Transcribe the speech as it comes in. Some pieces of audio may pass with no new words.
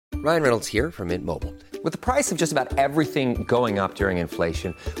Ryan Reynolds here from Mint Mobile. With the price of just about everything going up during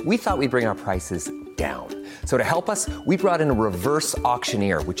inflation, we thought we'd bring our prices down. So to help us, we brought in a reverse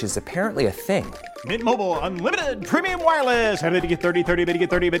auctioneer, which is apparently a thing. Mint Mobile Unlimited Premium Wireless. How to get 30, 30, bit to get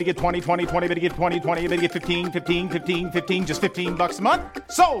 30, bit to get 20, 20, 20, bit to get 20, 20, bit to get 15, 15, 15, 15, just $15 a month?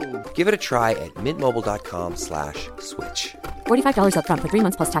 Sold! Give it a try at mintmobile.com/switch. $45 up front for 3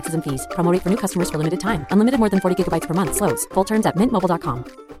 months plus taxes and fees. Promo rate for new customers for limited time. Unlimited more than 40 gigabytes per month. Slows full terms at mintmobile.com.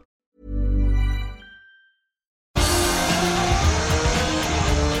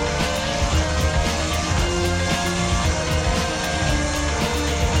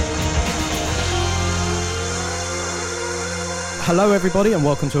 Hello everybody and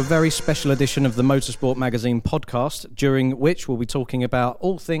welcome to a very special edition of the Motorsport Magazine podcast, during which we'll be talking about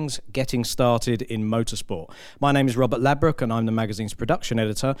all things getting started in motorsport. My name is Robert Ladbroke and I'm the magazine's production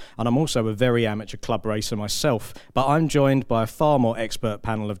editor, and I'm also a very amateur club racer myself, but I'm joined by a far more expert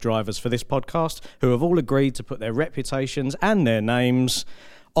panel of drivers for this podcast who have all agreed to put their reputations and their names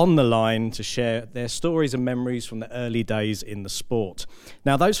on the line to share their stories and memories from the early days in the sport.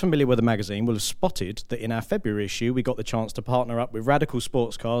 Now, those familiar with the magazine will have spotted that in our February issue, we got the chance to partner up with Radical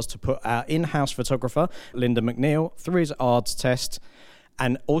Sports Cars to put our in-house photographer, Lyndon McNeil, through his ARDS test,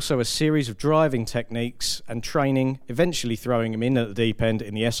 and also a series of driving techniques and training, eventually throwing him in at the deep end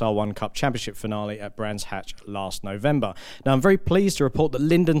in the SR1 Cup Championship finale at Brands Hatch last November. Now, I'm very pleased to report that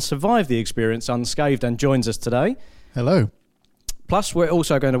Lyndon survived the experience unscathed and joins us today. Hello. Plus, we're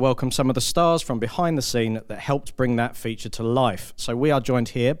also going to welcome some of the stars from behind the scene that helped bring that feature to life. So we are joined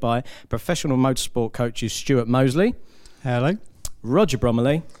here by professional motorsport coaches Stuart Mosley. Hello. Roger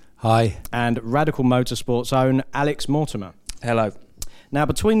Bromley. Hi. And Radical Motorsport's own Alex Mortimer. Hello. Now,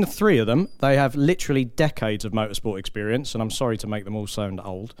 between the three of them, they have literally decades of motorsport experience, and I'm sorry to make them all sound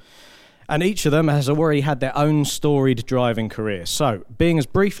old. And each of them has already had their own storied driving career. So, being as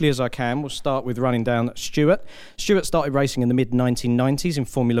briefly as I can, we'll start with running down Stuart. Stuart started racing in the mid-1990s in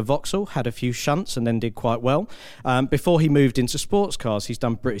Formula Vauxhall, had a few shunts and then did quite well. Before he moved into sports cars, he's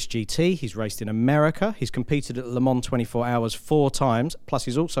done British GT, he's raced in America, he's competed at Le Mans 24 Hours 4 times, plus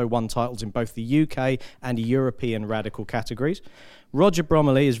he's also won titles in both the UK and European Radical categories. Roger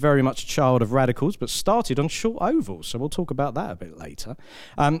Bromley is very much a child of Radicals, but started on short ovals, so we'll talk about that a bit later.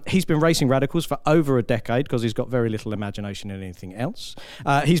 He's been racing Radicals for over a decade because he's got very little imagination in anything else.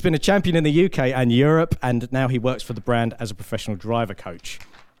 He's been a champion in the UK and Europe, and now he works for the brand as a professional driver coach.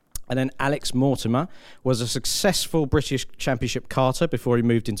 And then Alex Mortimer was a successful British Championship karter before he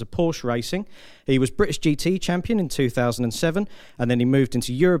moved into Porsche racing. He was British GT champion in 2007, and then he moved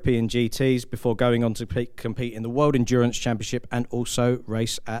into European GTs before going on to compete in the World Endurance Championship and also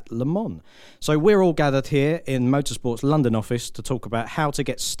race at Le Mans. So we're all gathered here in Motorsport's London office to talk about how to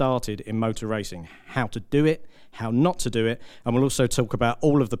get started in motor racing, how to do it, how not to do it, and we'll also talk about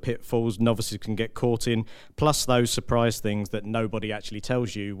all of the pitfalls novices can get caught in, plus those surprise things that nobody actually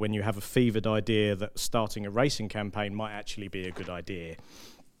tells you when you have a fevered idea that starting a racing campaign might actually be a good idea.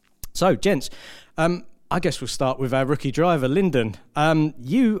 So, gents, I guess we'll start with our rookie driver, Lyndon.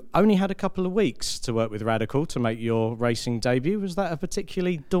 You only had a couple of weeks to work with Radical to make your racing debut. Was that a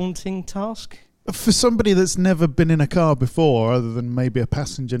particularly daunting task? For somebody that's never been in a car before, other than maybe a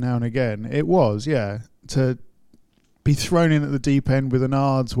passenger now and again, it was, yeah, to be thrown in at the deep end with an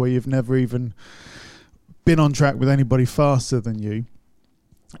ARDS where you've never even been on track with anybody faster than you.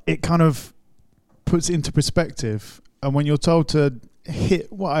 It kind of puts it into perspective. And when you're told to hit,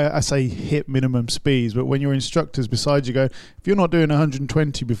 I say hit minimum speeds, but when your instructors beside you go, if you're not doing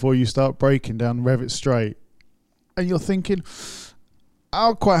 120 before you start braking down, rev it straight, and you're thinking,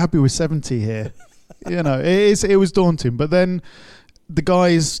 I'm quite happy with 70 here. You know, it was daunting. But then the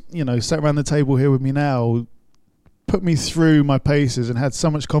guys, you know, sat around the table here with me now, put me through my paces and had so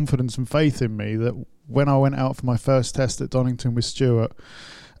much confidence and faith in me that when I went out for my first test at Donington with Stuart,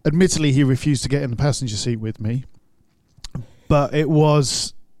 admittedly he refused to get in the passenger seat with me, but it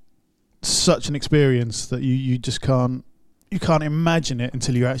was such an experience that you just can't imagine it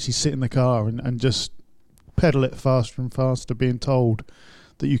until you actually sit in the car and just pedal it faster and faster, being told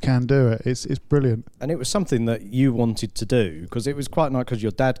that you can do it. It's brilliant. And it was something that you wanted to do, because it was quite nice because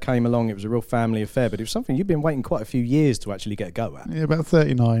your dad came along. It was a real family affair, but it was something you've been waiting quite a few years to actually get a go at. Yeah, about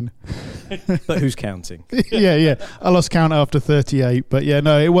 39. But who's counting? yeah. I lost count after 38. But yeah,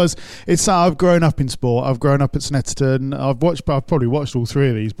 no, I've grown up in sport. I've grown up at Snetterton. I've probably watched all three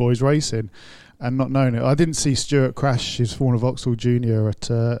of these boys racing and not known it. I didn't see Stuart crash his Formula Vauxhall Junior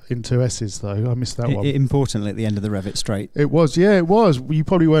in 2S's though. I missed that one. Importantly, at the end of the Rev It Straight. It was. You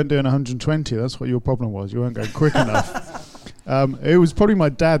probably weren't doing 120. That's what your problem was. You weren't going quick enough. It was probably my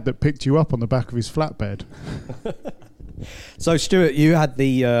dad that picked you up on the back of his flatbed. So, Stuart, you had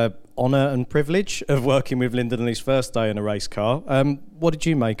the honour and privilege of working with Lyndon on his first day in a race car. What did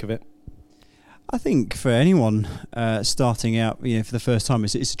you make of it? I think for anyone starting out, for the first time,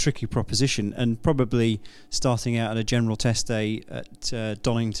 it's a tricky proposition, and probably starting out at a general test day at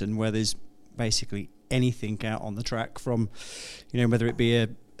Donington, where there's basically anything out on the track, from whether it be a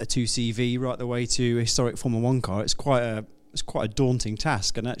 2CV right the way to a historic Formula 1 car. It's quite a daunting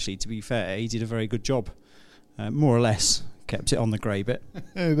task, and actually, to be fair, he did a very good job. More or less kept it on the grey bit.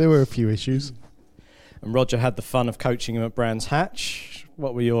 There were a few issues. And Roger had the fun of coaching him at Brands Hatch.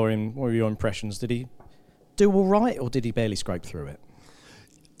 What were your impressions? Did he do all right, or did he barely scrape through it?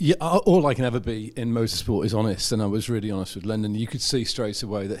 Yeah, all I can ever be in motorsport is honest, and I was really honest with Lyndon. You could see straight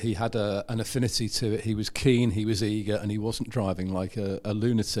away that he had an affinity to it. He was keen, he was eager, and he wasn't driving like a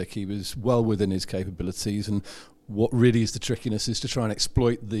lunatic. He was well within his capabilities, and what really is the trickiness is to try and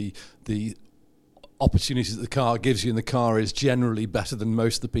exploit the opportunities that the car gives you, and the car is generally better than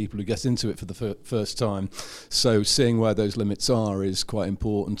most of the people who get into it for the first time. So seeing where those limits are is quite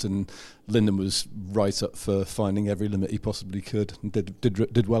important, and Lyndon was right up for finding every limit he possibly could, and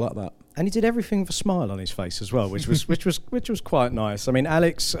did well at that. And he did everything with a smile on his face as well, which was quite nice. I mean,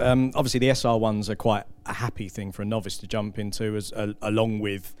 Alex, obviously the SR1s are quite a happy thing for a novice to jump into, along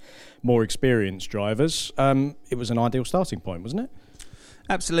with more experienced drivers. It was an ideal starting point, wasn't it?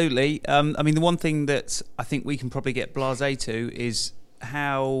 Absolutely. I mean, the one thing that I think we can probably get blasé to is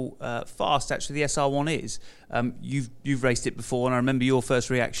how fast actually the SR1 is. You've raced it before, and I remember your first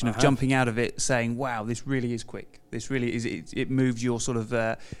reaction of jumping out of it saying, wow, this really is quick. This really is, it moved your sort of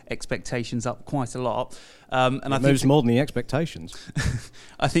expectations up quite a lot. And it moves more than the expectations.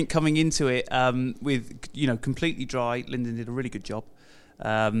 I think coming into it with, completely dry, Lyndon did a really good job.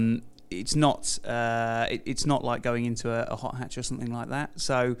 It's not like going into a hot hatch or something like that.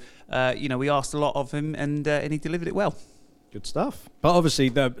 So, we asked a lot of him, and he delivered it well. Good stuff. But obviously,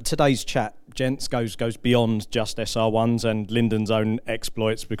 today's chat, gents, goes beyond just SR1s and Lyndon's own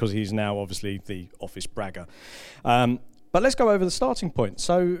exploits, because he's now obviously the office bragger. But let's go over the starting point.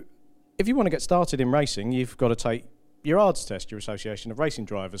 So, if you want to get started in racing, you've got to take your ARDS test, your Association of Racing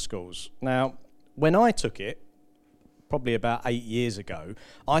Drivers Schools. Now, when I took it, probably about 8 years ago,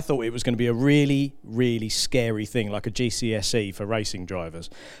 I thought it was going to be a really, really scary thing, like a GCSE for racing drivers.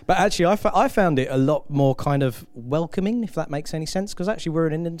 But actually, I found it a lot more kind of welcoming, if that makes any sense, because actually we're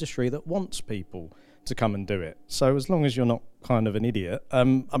in an industry that wants people to come and do it. So as long as you're not kind of an idiot. I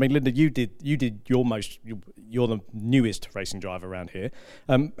mean, Linda, you did you're the newest racing driver around here.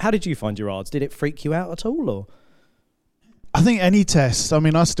 How did you find your ARDS? Did it freak you out at all, or? I think any test, I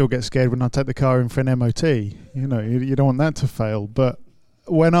mean, I still get scared when I take the car in for an MOT. You don't want that to fail. But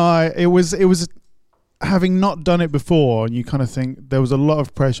when it was having not done it before, and you kind of think there was a lot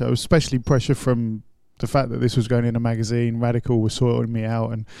of pressure, especially pressure from the fact that this was going in a magazine. Radical was sorting me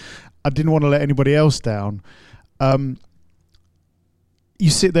out, and I didn't want to let anybody else down. You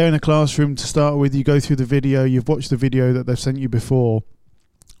sit there in a classroom to start with, you go through the video, you've watched the video that they've sent you before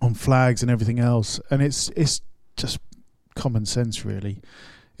on flags and everything else, and it's just common sense, really.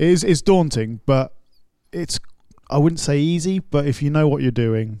 It's daunting, but I wouldn't say easy, but if you know what you're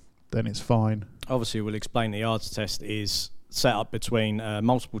doing, then it's fine. Obviously, we'll explain the ARDS test is set up between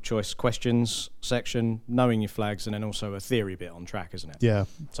multiple choice questions section, knowing your flags, and then also a theory bit on track, isn't it? Yeah.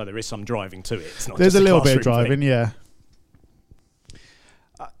 So there is some driving to it. It's not There's just a little bit of driving, thing. Yeah.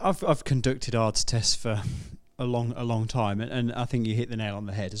 I've conducted ARDS tests for a long time, and I think you hit the nail on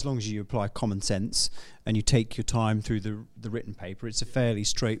the head. As long as you apply common sense and you take your time through the written paper, it's a fairly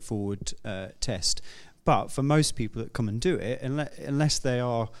straightforward test. But for most people that come and do it, unless they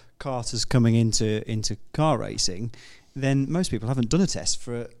are karters coming into car racing, then most people haven't done a test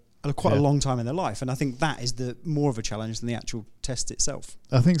for quite a long time in their life, and I think that is the more of a challenge than the actual test itself.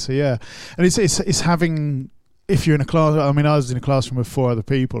 I think so, yeah. And it's having, if you're in a class, I mean, I was in a classroom with 4 other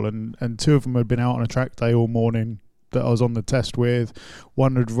people, and 2 of them had been out on a track day all morning that I was on the test with.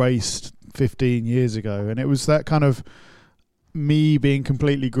 One had raced 15 years ago, and it was that kind of me being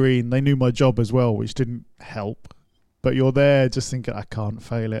completely green. They knew my job as well, which didn't help. But you're there just thinking, I can't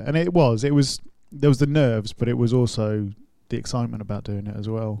fail it. And there was the nerves, but it was also the excitement about doing it as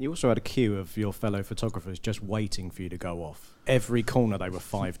well. You also had a queue of your fellow photographers just waiting for you to go off. Every corner they were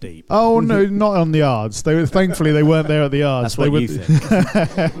 5 deep. Oh no, not on the ARDS. Thankfully they weren't there at the ARDS. That's what you think.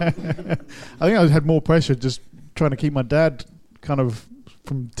 I think I had more pressure just trying to keep my dad kind of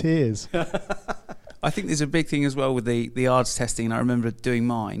from tears. I think there's a big thing as well with the ARDS testing, and I remember doing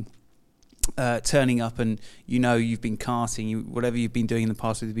mine. Turning up, and you've been karting, whatever you've been doing in the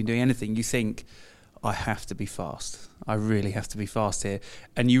past, if you've been doing anything, you think, I have to be fast. I really have to be fast here.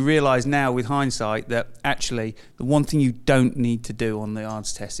 And you realise now with hindsight that actually the one thing you don't need to do on the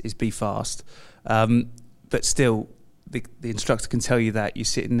ARDS test is be fast. But still, the instructor can tell you that. You're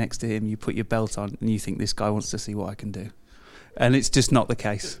sitting next to him, you put your belt on, and you think this guy wants to see what I can do. And it's just not the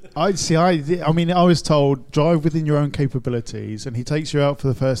case. I was told drive within your own capabilities, and he takes you out for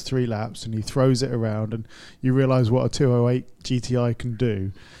the first 3 laps and he throws it around, and you realise what a 208 GTI can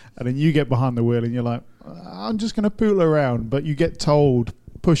do, and then you get behind the wheel and you're like, I'm just going to poodle around, but you get told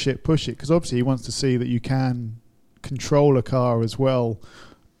push it, because obviously he wants to see that you can control a car as well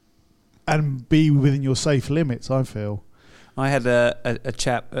and be within your safe limits. I feel I had a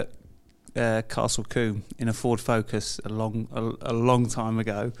chap at Castle Combe in a Ford Focus a long time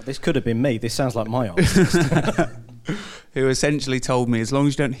ago. This could have been me. This sounds like my answer. Who essentially told me, as long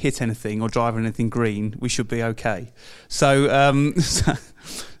as you don't hit anything or drive anything green, we should be okay. So,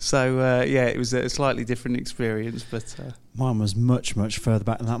 it was a slightly different experience. But mine was much, much further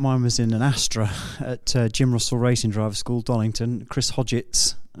back than that. Mine was in an Astra at Jim Russell Racing Driver School, Donington. Chris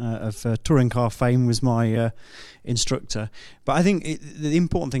Hodgetts of touring car fame was my instructor. But I think the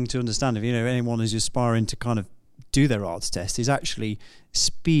important thing to understand, if anyone who's aspiring to kind of do their ARDS test, is actually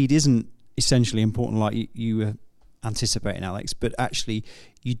speed isn't essentially important like you were anticipating, Alex, but actually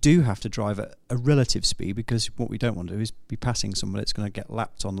you do have to drive at a relative speed, because what we don't want to do is be passing someone that's going to get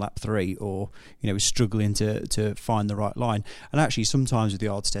lapped on lap 3, or struggling to find the right line. And actually sometimes with the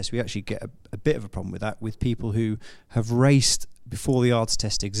ARDS test we actually get a bit of a problem with that, with people who have raced before the ARDS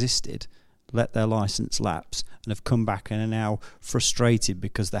test existed, let their licence lapse, and have come back and are now frustrated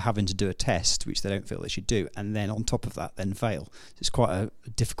because they're having to do a test which they don't feel they should do, and then on top of that then fail. It's quite a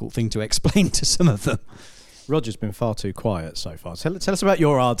difficult thing to explain to some of them. Roger's been far too quiet so far. Tell us about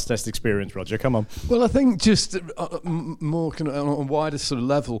your ARDS test experience, Roger. Come on. Well, I think just more kind of on a wider sort of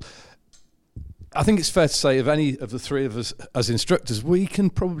level, I think it's fair to say of any of the 3 of us as instructors, we can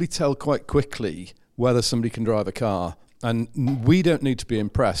probably tell quite quickly whether somebody can drive a car. And we don't need to be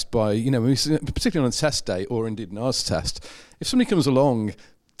impressed by, particularly on a test day or indeed an ARDS test. If somebody comes along,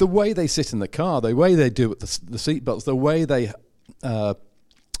 the way they sit in the car, the way they do with the seat belts, the way they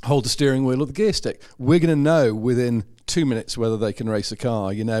hold the steering wheel or the gear stick, we're going to know within 2 minutes whether they can race a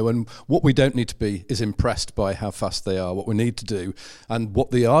car, and what we don't need to be is impressed by how fast they are. What we need to do, and what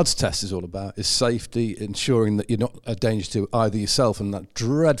the ARDS test is all about, is safety, ensuring that you're not a danger to either yourself, and that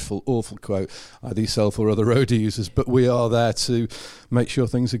dreadful, awful quote, either yourself or other road users, but we are there to make sure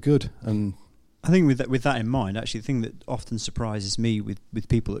things are good. And I think with that in mind, actually, the thing that often surprises me with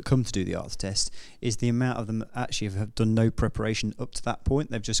people that come to do the ARDS test is the amount of them that actually have done no preparation up to that point.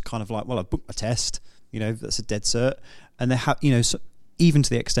 They've just kind of like, well, I've booked my test, that's a dead cert, and they have, so even to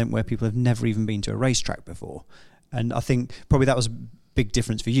the extent where people have never even been to a racetrack before. And I think probably that was a big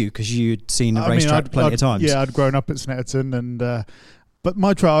difference for you, because you'd seen a racetrack plenty of times. Yeah, I'd grown up at Snetterton, and but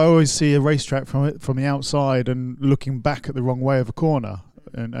my try, I always see a racetrack from the outside and looking back at the wrong way of a corner.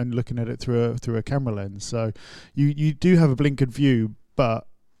 And looking at it through a camera lens, so you do have a blinkered view. But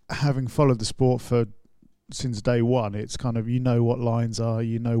having followed the sport since day one, it's kind of what lines are,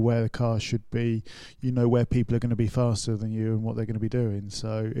 where the car should be, where people are going to be faster than you and what they're going to be doing.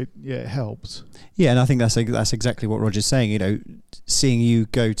 So it helps. Yeah, and I think that's exactly what Roger's saying. Seeing you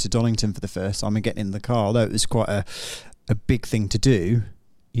go to Donington for the first time and getting in the car, although it was quite a big thing to do,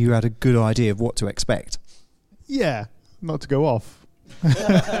 you had a good idea of what to expect. Yeah, not to go off.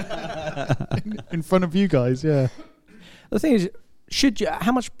 in front of you guys, yeah. The thing is,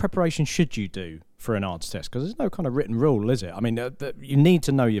 how much preparation should you do for an ARDS test? Because there's no kind of written rule, is it? I mean, you need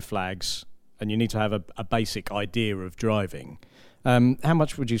to know your flags, and you need to have a basic idea of driving. How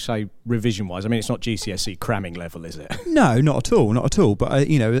much would you say revision-wise? I mean, it's not GCSE cramming level, is it? No, not at all, not at all. But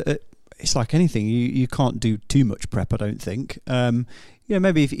it's like anything. You can't do too much prep, I don't think.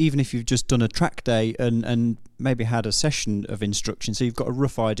 Maybe even if you've just done a track day and maybe had a session of instruction, so you've got a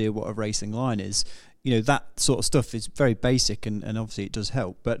rough idea what a racing line is, that sort of stuff is very basic, and obviously it does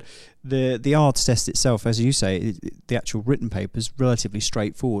help. But the ARDS test itself, as you say, the actual written paper is relatively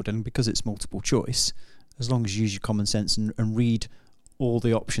straightforward, and because it's multiple choice, as long as you use your common sense and read all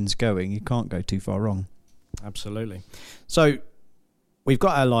the options going, you can't go too far wrong. Absolutely. So we've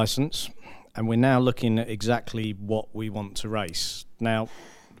got our licence, and we're now looking at exactly what we want to race. Now,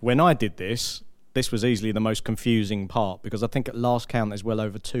 when I did this was easily the most confusing part, because I think at last count there's well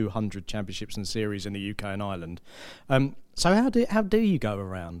over 200 championships and series in the UK and Ireland. So how do you go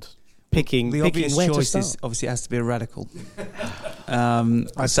around picking the obvious where choice to start? is obviously it has to be a radical.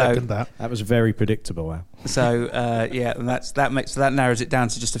 I second that. That was very predictable. Al. So and that narrows it down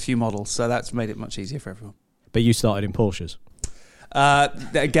to just a few models. So that's made it much easier for everyone. But you started in Porsches.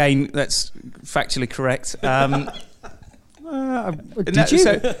 Again, that's factually correct. Did you?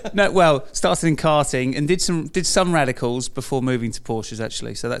 Started in karting and did some radicals before moving to Porsches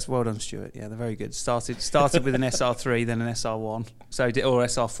actually. So that's well done, Stuart. Yeah, they're very good. Started with an SR3, then an SR1. Or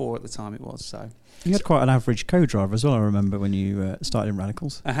SR4 at the time it was. So you had quite an average co-driver as well. I remember when you started in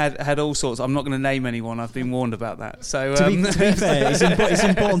radicals. I had all sorts. I'm not going to name anyone. I've been warned about that. So to be fair, it's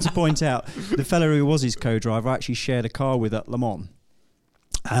important to point out the fellow who was his co-driver actually shared a car with at Le Mans,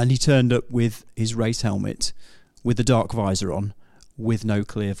 and he turned up with his race helmet, with the dark visor on, with no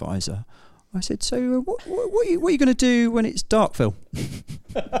clear visor. I said, so what are you going to do when it's dark, Phil?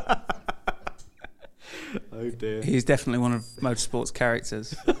 Oh dear. He's definitely one of motorsport's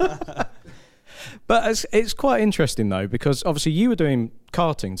characters. But it's quite interesting though, because obviously you were doing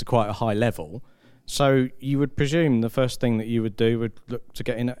karting to quite a high level, so you would presume the first thing that you would do would look to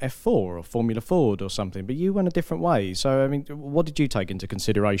get in at F4 or Formula Ford or something, but you went a different way. So I mean, what did you take into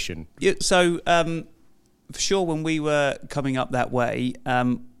consideration? Yeah, so for sure, when we were coming up that way,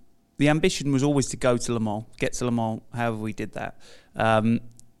 the ambition was always to go to Le Mans, get to Le Mans, however we did that.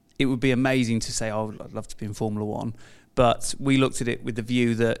 It would be amazing to say, oh, I'd love to be in Formula One, but we looked at it with the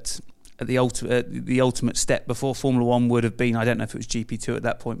view that the ultimate step before Formula One would have been, I don't know if it was GP2 at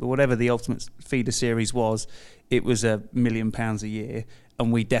that point, but whatever the ultimate feeder series was, it was £1 million a year,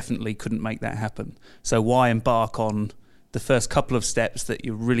 and we definitely couldn't make that happen. So why embark on the first couple of steps that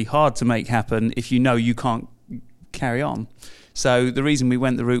are really hard to make happen if you know you can't carry on? So the reason we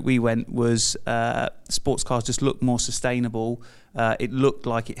went the route we went was sports cars just looked more sustainable. It looked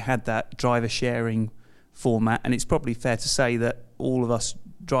like it had that driver sharing format, and it's probably fair to say that all of us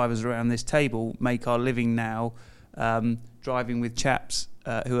drivers around this table make our living now driving with chaps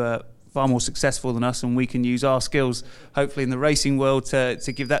who are far more successful than us, and we can use our skills hopefully in the racing world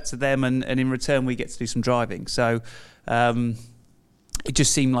to give that to them, and in return we get to do some driving. So it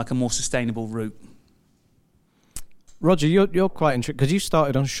just seemed like a more sustainable route. Roger, you're quite interested because you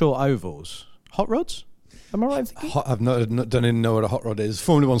started on short ovals. Hot rods? Am I right? I've not don't even know what a hot rod is.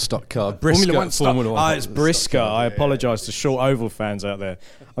 Formula One stock car. Briscoe. Formula One. It's Briscoe. I apologise to short oval fans out there.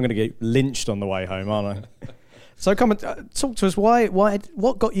 I'm going to get lynched on the way home, aren't I? So come and talk to us.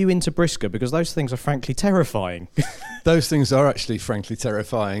 What got you into Briscoe? Because those things are frankly terrifying. Those things are actually frankly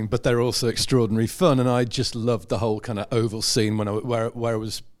terrifying, but they're also extraordinary fun. And I just loved the whole kind of oval scene where I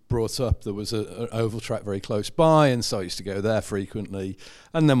was brought up. There was an oval track very close by, and so I used to go there frequently.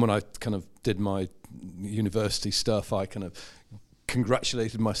 And then when I kind of did my university stuff, I kind of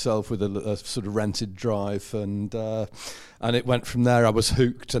congratulated myself with a sort of rented drive, and it went from there. I was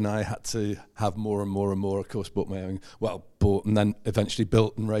hooked, and I had to have more and more and more. Of course, bought and then eventually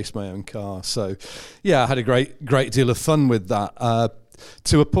built and raced my own car. So yeah, I had a great deal of fun with that.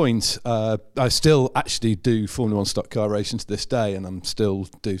 To a point, I still actually do Formula One stock car racing to this day, and I'm still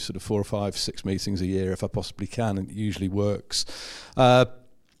do sort of 4 or 5, 6 meetings a year if I possibly can, and it usually works.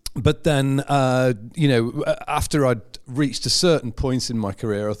 But then, after I'd reached a certain point in my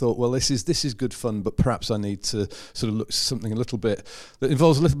career, I thought, well, this is good fun, but perhaps I need to sort of look at something a little bit that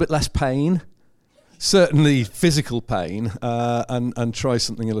involves a little bit less pain. Certainly physical pain, and try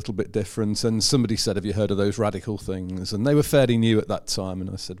something a little bit different. And somebody said, have you heard of those radical things? And they were fairly new at that time. And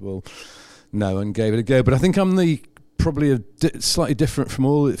I said, well, no, and gave it a go. But I think I'm probably slightly different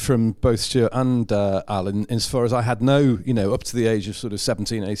from both Stuart and Alan, as far as I had up to the age of sort of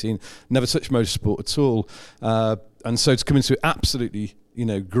 17, 18, never touched motorsport at all. And so to come into it absolutely,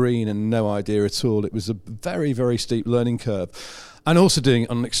 green and no idea at all, it was a very, very steep learning curve. And also doing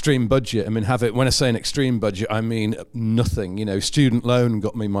it on an extreme budget. I mean, when I say an extreme budget, I mean nothing. Student loan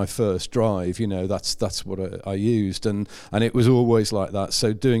got me my first drive. That's what I used, and it was always like that.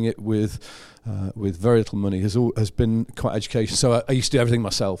 So doing it with very little money has been quite educational. So I used to do everything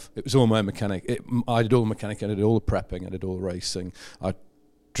myself. It was all my own mechanic. I did all the mechanic. I did all the prepping. I did all the racing. I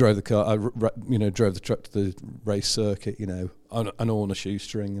drove the car. Drove the truck to the race circuit. On a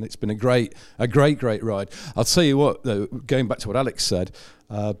shoestring, and it's been a great ride. I'll tell you what, though, going back to what Alex said,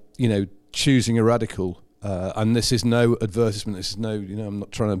 choosing a radical, and this is no advertisement, this is no, I'm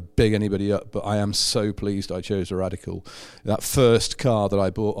not trying to big anybody up, but I am so pleased I chose a radical. That first car that I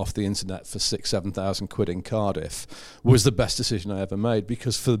bought off the internet for 6,000-7,000 quid in Cardiff was the best decision I ever made,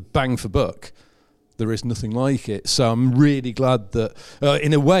 because for bang for buck, there is nothing like it. So I'm really glad that,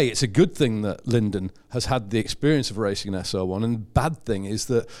 in a way, it's a good thing that Lyndon has had the experience of racing an SR1. And the bad thing is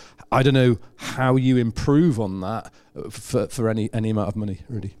that I don't know how you improve on that for any amount of money,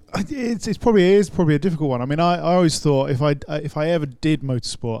 really. It's probably a difficult one. I mean, I always thought if I ever did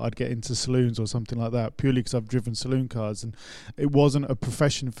motorsport, I'd get into saloons or something like that, purely because I've driven saloon cars, and it wasn't a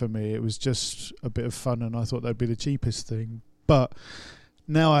profession for me. It was just a bit of fun, and I thought that'd be the cheapest thing. But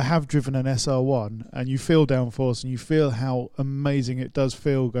now I have driven an SR1, and you feel downforce, and you feel how amazing it does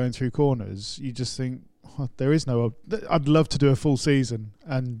feel going through corners. You just think, there is no... I'd love to do a full season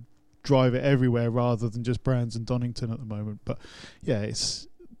and drive it everywhere rather than just Brands and Donington at the moment. But yeah,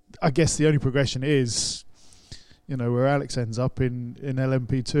 I guess the only progression is, where Alex ends up in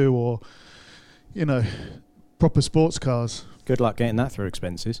LMP2 or, proper sports cars. Good luck getting that through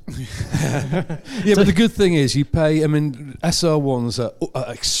expenses. Yeah, but the good thing is you pay. I mean, SR1s are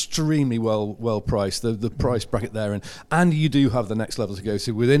extremely well priced. The price bracket there, and you do have the next level to go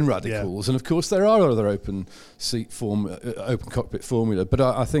to within Radicals. And of course, there are other open cockpit formula. But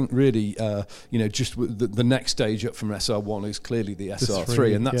I think really, just the next stage up from SR1 is clearly the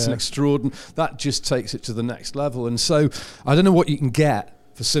SR3, and that's an extraordinary. That just takes it to the next level. And so I don't know what you can get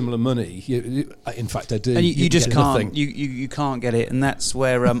for similar money. In fact, I do. And you just can't. Nothing. You can't get it, and that's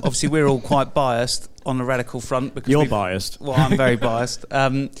where obviously we're all quite biased on the Radical front. Because you're biased. Well, I'm very biased.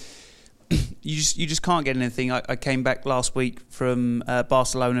 You just can't get anything. I came back last week from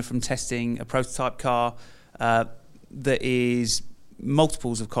Barcelona from testing a prototype car that is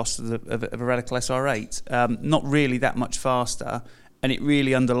multiples of cost of a Radical SR8. Not really that much faster, and it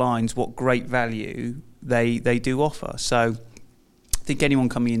really underlines what great value they do offer. So I think anyone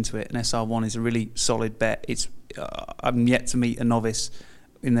coming into it, an SR1 is a really solid bet. I'm yet to meet a novice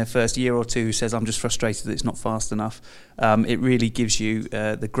in their first year or two who says, I'm just frustrated that it's not fast enough. It really gives you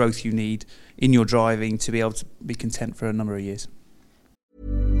the growth you need in your driving to be able to be content for a number of years.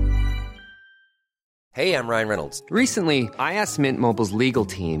 Hey, I'm Ryan Reynolds. Recently, I asked Mint Mobile's legal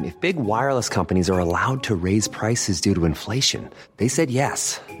team if big wireless companies are allowed to raise prices due to inflation. They said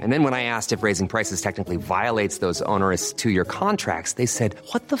yes. And then when I asked if raising prices technically violates those onerous 2-year contracts, they said,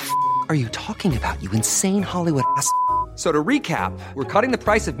 what the f*** are you talking about, you insane Hollywood ass f- So to recap, we're cutting the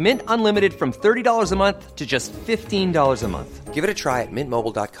price of Mint Unlimited from $30 a month to just $15 a month. Give it a try at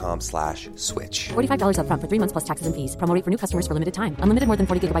mintmobile.com/switch. $45 up front for 3 months plus taxes and fees. Promo rate for new customers for limited time. Unlimited more than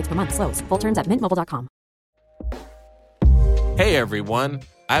 40 gigabytes per month. Slows full terms at mintmobile.com. Hey everyone,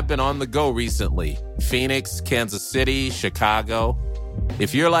 I've been on the go recently. Phoenix, Kansas City, Chicago.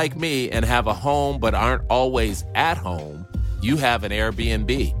 If you're like me and have a home but aren't always at home, you have an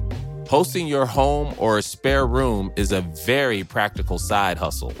Airbnb. Hosting your home or a spare room is a very practical side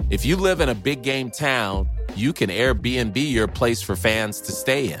hustle. If you live in a big game town, you can Airbnb your place for fans to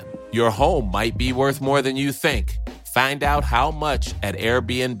stay in. Your home might be worth more than you think. Find out how much at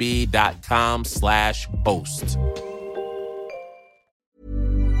airbnb.com/host.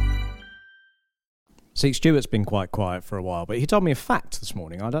 See, Stuart's been quite quiet for a while, but he told me a fact this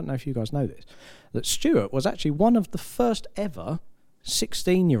morning. I don't know if you guys know this, that Stuart was actually one of the first ever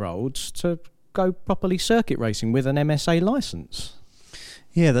 16-year-olds to go properly circuit racing with an MSA licence.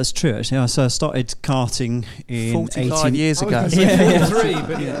 Yeah, that's true. Actually, so I started karting in 45 years ago.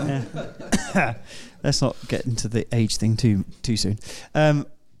 Let's not get into the age thing too soon. So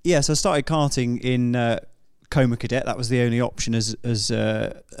I started karting in Coma Cadet. That was the only option as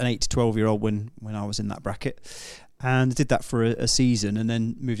an 8 to 12-year-old when I was in that bracket. And did that for a season and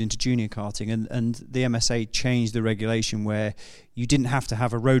then moved into junior karting. And the MSA changed the regulation where you didn't have to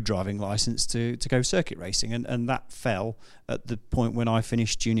have a road driving licence to go circuit racing. And that fell at the point when I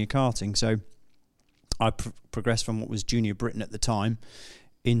finished junior karting. So I progressed from what was Junior Britain at the time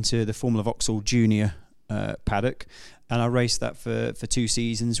into the Formula Vauxhall Junior paddock. And I raced that for 2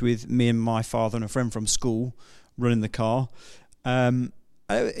 seasons with me and my father and a friend from school running the car.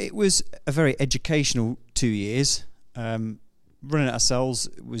 It was a very educational 2 years. Running it ourselves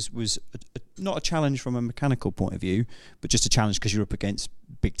was not a challenge from a mechanical point of view, but just a challenge because you're up against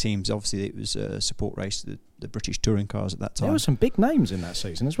big teams. Obviously, it was a support race to the British touring cars at that time. There were some big names in that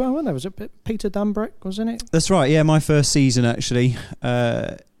season as well, weren't there? Was it Peter Dunbrick, wasn't it? That's right, yeah, my first season actually.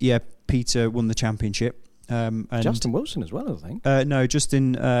 Peter won the championship. And Justin Wilson as well, I think. No,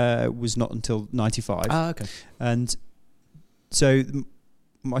 Justin was not until 95. Ah, okay. And so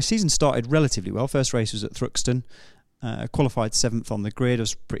my season started relatively well. First race was at Thruxton. Qualified 7th on the grid. I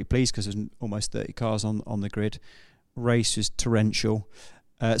was pretty pleased because there was almost 30 cars on the grid. Race was torrential.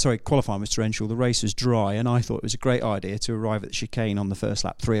 Qualifying was torrential. The race was dry, and I thought it was a great idea to arrive at the chicane on the first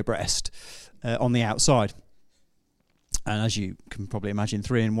lap 3 abreast on the outside. And as you can probably imagine,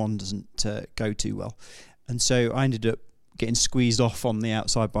 3 in 1 doesn't go too well. And so I ended up getting squeezed off on the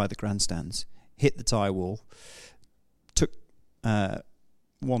outside by the grandstands, hit the tyre wall, took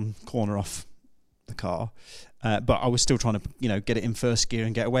one corner off the car, but I was still trying to get it in first gear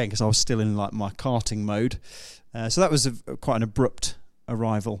and get away because I was still in like my karting mode. So that was quite an abrupt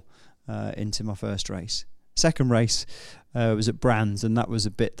arrival into my first race. Second race was at Brands, and that was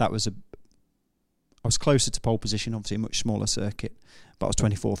I was closer to pole position, obviously a much smaller circuit, but I was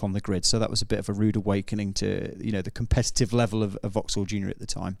 24th on the grid, so that was a bit of a rude awakening to the competitive level of Vauxhall Junior at the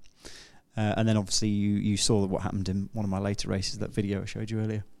time. And then obviously you saw what happened in one of my later races, that video I showed you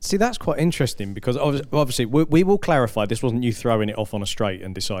earlier. See, that's quite interesting because obviously we will clarify this wasn't you throwing it off on a straight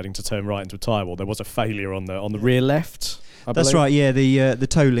and deciding to turn right into a tyre wall. There was a failure on the rear left. That's right, yeah. The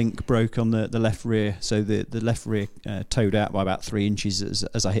toe link broke on the left rear, so the left rear towed out by about 3 inches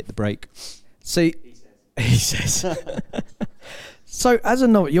as I hit the brake. See, he says. So, as a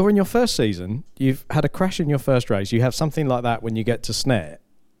novice, you're in your first season. You've had a crash in your first race. You have something like that when you get to Snare.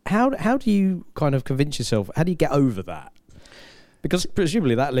 How do you kind of convince yourself? How do you get over that? Because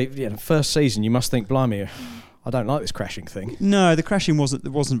presumably that first season, you must think, blimey, I don't like this crashing thing. No, the crashing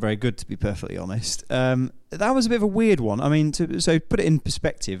wasn't very good, to be perfectly honest. That was a bit of a weird one. I mean, so put it in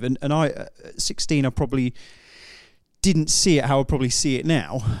perspective, and I at 16, I probably didn't see it how I probably see it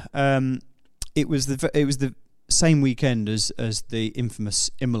now. It was the same weekend as the infamous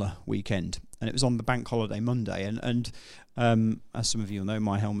Imola weekend, and it was on the bank holiday Monday. And as some of you will know,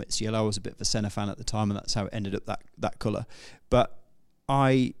 my helmet's yellow. I was a bit of a Senna fan at the time, and that's how it ended up that colour. But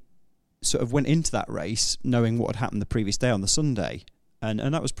I sort of went into that race knowing what had happened the previous day on the Sunday, and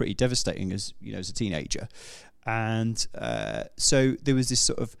that was pretty devastating as a teenager. And so there was this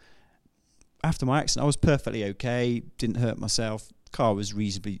sort of, after my accident, I was perfectly okay, didn't hurt myself, car was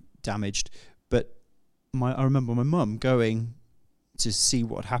reasonably damaged, but I remember my mum going to see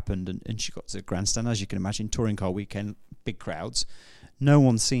what happened, and she got to the grandstand, as you can imagine, touring car weekend, big crowds. No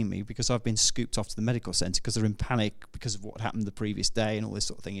one's seen me because I've been scooped off to the medical centre because they're in panic because of what happened the previous day and all this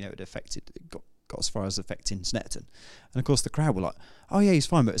sort of thing. It got as far as affecting Snetterton. And of course the crowd were like, oh yeah, he's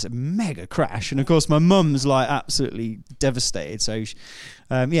fine, but it's a mega crash. And of course my mum's like absolutely devastated. So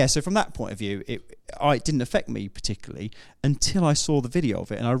so from that point of view, it didn't affect me particularly until I saw the video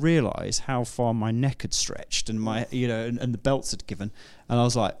of it, and I realised how far my neck had stretched and my and the belts had given, and I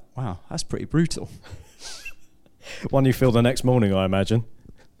was like, wow, that's pretty brutal. One you feel the next morning, I imagine.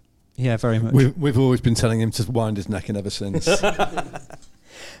 Yeah, very much. We've always been telling him to wind his neck in ever since.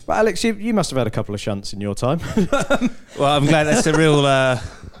 But Alex, you must have had a couple of shunts in your time. Well, I'm glad that's a real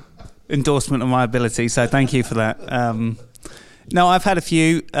endorsement of my ability, so thank you for that. No, I've had a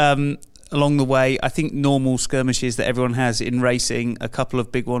few along the way. I think normal skirmishes that everyone has in racing, a couple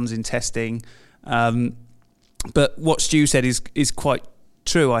of big ones in testing. But what Stu said is quite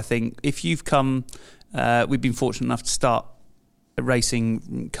true, I think. If you've come... we've been fortunate enough to start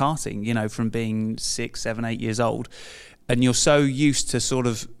racing karting, from being 6, 7, 8 years old, and you're so used to sort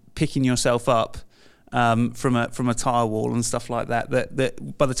of picking yourself up from a tyre wall and stuff like that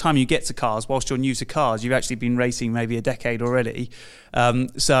by the time you get to cars, whilst you're new to cars, you've actually been racing maybe a decade already.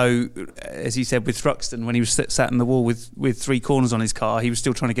 So, as he said with Thruxton, when he was sat in the wall with 3 corners on his car, he was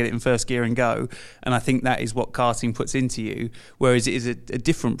still trying to get it in first gear and go. And I think that is what karting puts into you, whereas it is a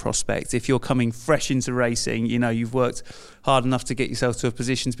different prospect. If you're coming fresh into racing, you've worked hard enough to get yourself to a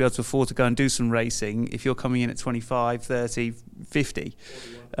position to be able to afford to go and do some racing. If you're coming in at 25, 30, 50...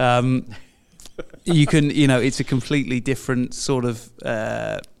 you can, it's a completely different sort of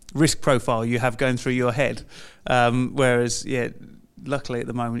risk profile you have going through your head. Whereas, luckily at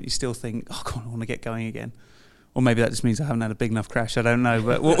the moment you still think, oh God, I want to get going again. Or maybe that just means I haven't had a big enough crash. I don't know.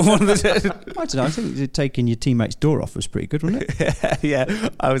 But I don't know. I think taking your teammate's door off was pretty good, wasn't it? Yeah,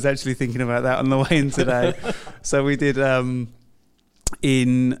 I was actually thinking about that on the way in today. So we did.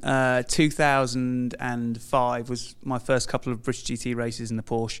 In 2005 was my first couple of British GT races in the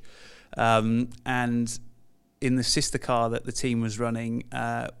Porsche. And in the sister car that the team was running,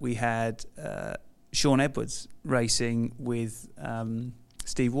 we had Sean Edwards racing with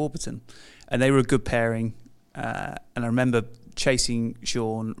Steve Warburton, and they were a good pairing. And I remember chasing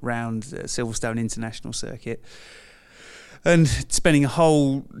Sean round Silverstone International Circuit and spending a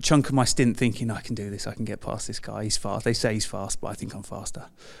whole chunk of my stint thinking, I can do this, I can get past this guy, he's fast. They say he's fast, but I think I'm faster.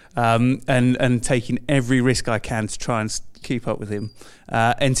 And taking every risk I can to try and keep up with him,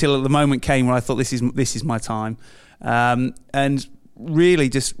 until the moment came where I thought, this is my time. And really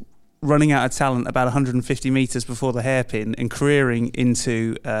just running out of talent about 150 metres before the hairpin and careering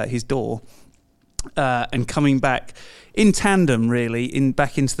into his door, and coming back in tandem, really,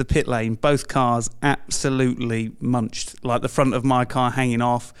 back into the pit lane. Both cars absolutely munched. Like the front of my car hanging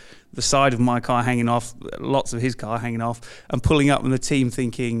off, the side of my car hanging off, lots of his car hanging off, and pulling up, and the team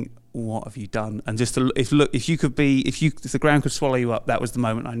thinking, "What have you done?" And just if the ground could swallow you up, that was the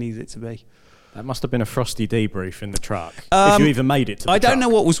moment I needed it to be. That must have been a frosty debrief in the truck. If you even made it to the I don't truck. know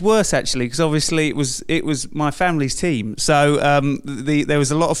what was worse, actually, because obviously it was my family's team. So there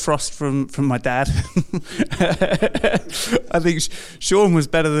was a lot of frost from my dad. I think Sean was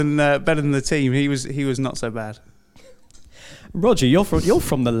better than the team. He was not so bad. Roger, you're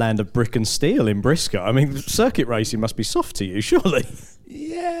from the land of brick and steel in Briscoe. I mean, circuit racing must be soft to you, surely.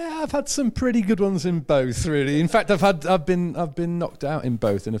 Yeah, I've had some pretty good ones in both, really. In fact, I've been knocked out in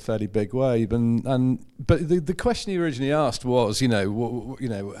both in a fairly big way. But the question you originally asked was,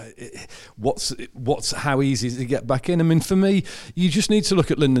 what's how easy is it to get back in? I mean, for me, you just need to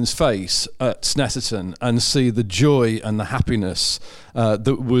look at Lyndon's face at Snetterton and see the joy and the happiness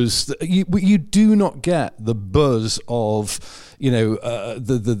that was. You do not get the buzz of.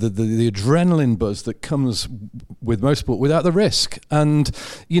 The adrenaline buzz that comes with motorsport without the risk, and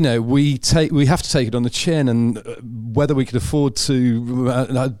we have to take it on the chin, and whether we can afford to,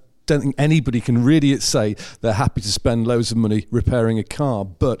 I don't think anybody can really say they're happy to spend loads of money repairing a car,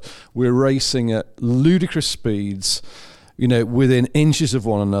 but we're racing at ludicrous speeds. Within inches of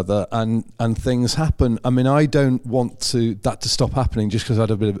one another, and things happen. I mean, I don't want that to stop happening just because I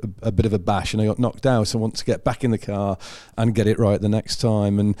had a bit of a bash and I got knocked out. I want to get back in the car and get it right the next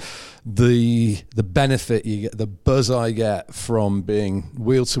time. And the benefit you get, the buzz I get from being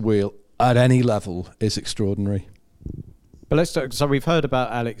wheel to wheel at any level is extraordinary. But let's talk. So we've heard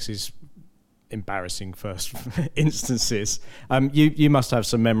about Alex's embarrassing first instances. You must have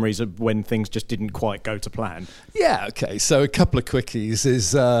some memories of when things just didn't quite go to plan. Yeah, okay. So a couple of quickies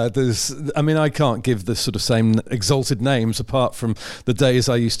is I can't give the sort of same exalted names apart from the days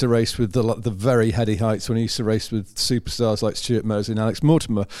I used to race with the very heady heights when I used to race with superstars like Stuart Mosley and Alex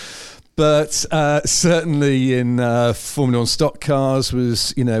Mortimer. But certainly in Formula 1 stock cars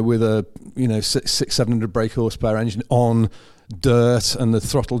was, with a 600-700 brake horsepower engine on dirt and the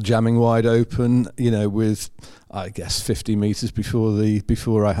throttle jamming wide open, with I guess 50 metres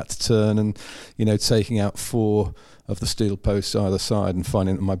before I had to turn, and taking out 4 of the steel posts either side and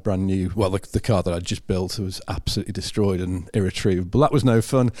finding that my brand new, the car that I'd just built was absolutely destroyed and irretrievable. That was no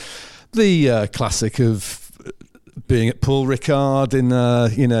fun. The classic of being at Paul Ricard in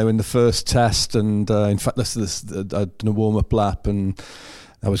the first test, and in fact I'd done a warm-up lap and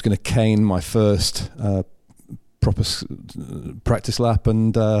I was going to cane my first proper practice lap,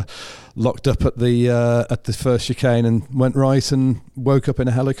 and locked up at the first chicane and went right and woke up in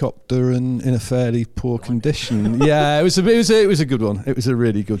a helicopter and in a fairly poor condition. Yeah, it was a good one. It was a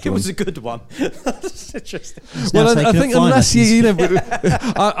really good one. It was a good one. That's interesting. Well, I think unless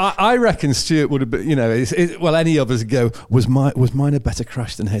I reckon Stuart would have been. Any of us go. Was mine a better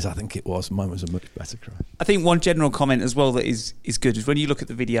crash than his? I think it was. Mine was a much better crash. I think one general comment as well that is good is when you look at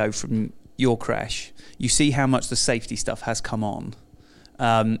the video from your crash, you see how much the safety stuff has come on.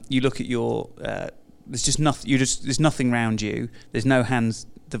 You look at your there's just nothing. There's nothing around you. There's no hands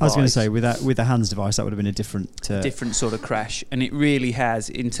device. I was going to say with a hands device that would have been a different sort of crash, and it really has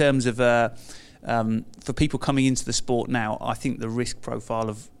in terms of for people coming into the sport now. I think the risk profile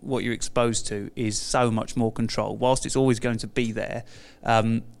of what you're exposed to is so much more controlled. Whilst it's always going to be there.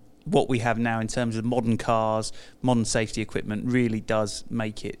 What we have now in terms of modern cars, modern safety equipment really does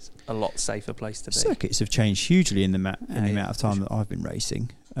make it a lot safer place to be. Circuits have changed hugely in the amount of time that I've been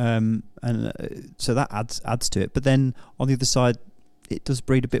racing, so that adds to it. But then on the other side, it does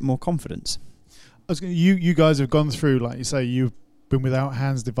breed a bit more confidence. You guys have gone through, like you say, you've been without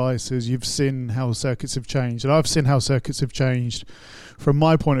hands devices. You've seen how circuits have changed, and I've seen how circuits have changed from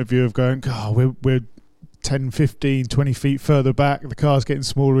my point of view of going, God, we're 10, 15, 20 feet further back, the car's getting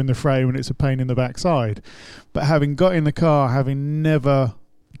smaller in the frame and it's a pain in the backside. But having got in the car, having never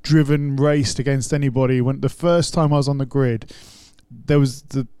driven, raced against anybody, when the first time I was on the grid, there was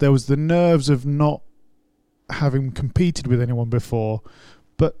the nerves of not having competed with anyone before,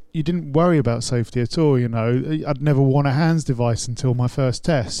 but you didn't worry about safety at all. I'd never worn a hands device until my first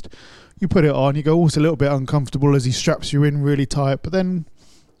test. You put it on, you go, it's a little bit uncomfortable as he straps you in really tight, but then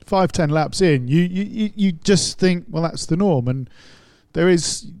 5-10 laps in, you just think, well, that's the norm. And there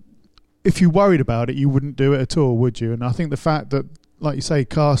is, if you worried about it, you wouldn't do it at all, would you? And I think the fact that, like you say,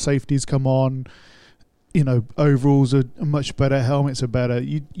 car safety's come on, overalls are much better, helmets are better.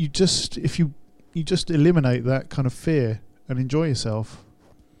 You just eliminate that kind of fear and enjoy yourself.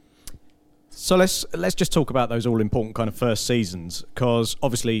 So let's just talk about those all important kind of first seasons, because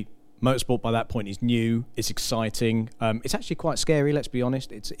obviously motorsport by that point is new, it's exciting, it's actually quite scary, let's be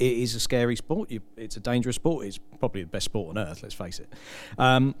honest. It is a scary sport, it's a dangerous sport, it's probably the best sport on earth, let's face it.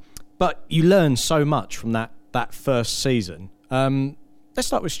 But you learn so much from that first season. Let's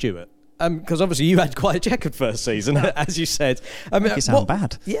start with Stuart. Because obviously you had quite a checkered first season, as you said. You sound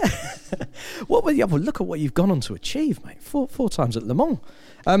bad. Yeah. Well, look at what you've gone on to achieve, mate. Four times at Le Mans.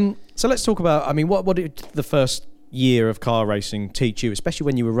 So let's talk about, what did the first year of car racing teach you, especially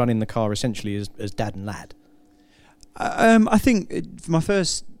when you were running the car essentially as dad and lad? I think for my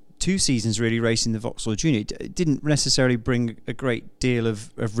first 2 seasons really racing the Vauxhall Junior, it didn't necessarily bring a great deal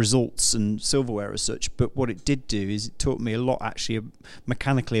of results and silverware as such, but what it did do is it taught me a lot actually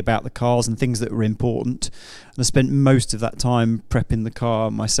mechanically about the cars and things that were important. And I spent most of that time prepping the car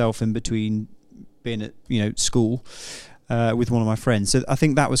myself in between being at school with one of my friends. So I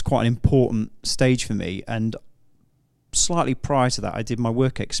think that was quite an important stage for me. And slightly prior to that, I did my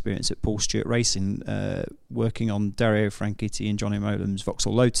work experience at Paul Stewart Racing, working on Dario Franchitti and Johnny Molam's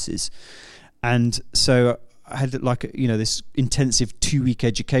Vauxhall Lotuses. And so I had this intensive 2-week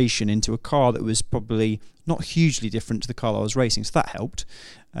education into a car that was probably not hugely different to the car I was racing, so that helped.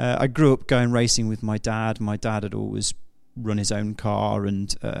 I grew up going racing with my dad. My dad had always run his own car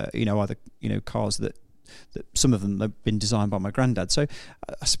and other cars that some of them had been designed by my granddad. So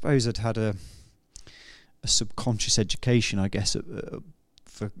I suppose I'd had a subconscious education, I guess,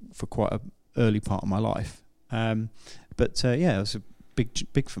 for quite an early part of my life. It was a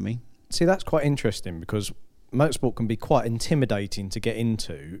big for me. See, that's quite interesting because motorsport can be quite intimidating to get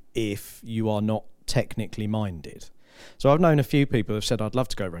into if you are not technically minded. So I've known a few people who have said, I'd love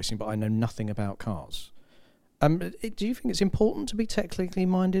to go racing, but I know nothing about cars. Do you think it's important to be technically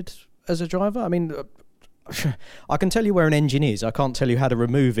minded as a driver? I mean, I can tell you where an engine is. I can't tell you how to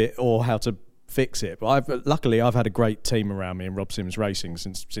remove it or how to fix it, but luckily I've had a great team around me in Rob Sims Racing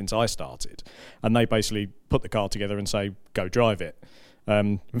since I started, and they basically put the car together and say go drive it,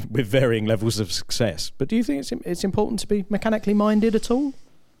 with varying levels of success. But do you think it's important to be mechanically minded at all?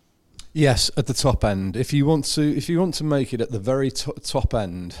 Yes, at the top end. If you want to make it at the very top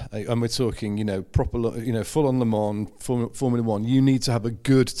end, and we're talking, proper, full on Le Mans, Formula One, you need to have a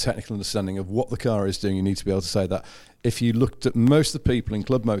good technical understanding of what the car is doing. You need to be able to say that. If you looked at most of the people in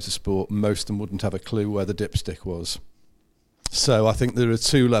club motorsport, most of them wouldn't have a clue where the dipstick was. So I think there are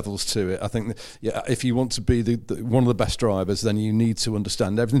 2 levels to it. I think, if you want to be one of the best drivers, then you need to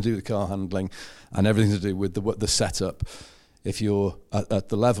understand everything to do with car handling and everything to do with the setup. If you're at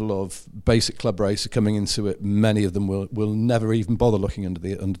the level of basic club racer coming into it, many of them will never even bother looking under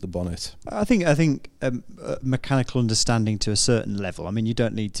the bonnet. I think mechanical understanding to a certain level. I mean, you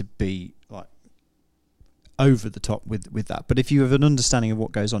don't need to be like over the top with that, but if you have an understanding of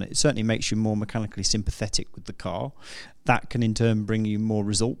what goes on, it certainly makes you more mechanically sympathetic with the car. That can in turn bring you more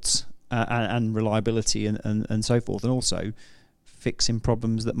results and reliability and so forth, and also fixing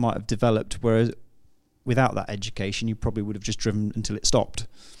problems that might have developed, whereas without that education you probably would have just driven until it stopped.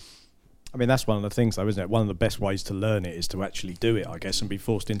 I mean, that's one of the things though, isn't it? One of the best ways to learn it is to actually do it, I guess, and be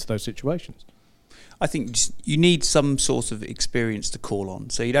forced into those situations. I think you need some sort of experience to call on,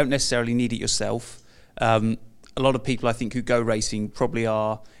 so you don't necessarily need it yourself. A lot of people I think who go racing probably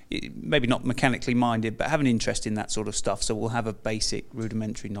are maybe not mechanically minded, but have an interest in that sort of stuff, so we'll have a basic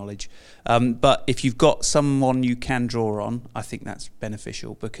rudimentary knowledge. But if you've got someone you can draw on, I think that's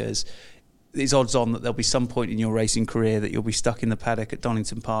beneficial, because it's odds on that there'll be some point in your racing career that you'll be stuck in the paddock at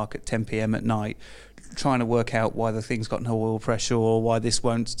Donington Park at 10 p.m. at night trying to work out why the thing's got no oil pressure or why this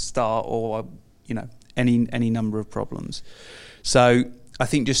won't start, or any number of problems. So I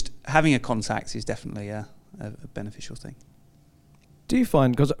think just having a contact is definitely a beneficial thing. Do you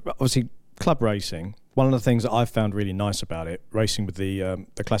find, because obviously club racing, one of the things that I've found really nice about it, racing with the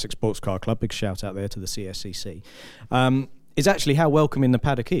Classic Sports Car Club, big shout out there to the CSCC, is actually how welcoming the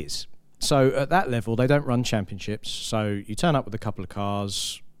paddock is. So at that level, they don't run championships. So you turn up with a couple of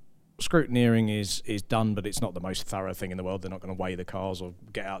cars. Scrutineering is done, but it's not the most thorough thing in the world. They're not going to weigh the cars or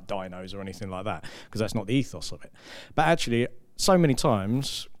get out dynos or anything like that, because that's not the ethos of it. But actually, so many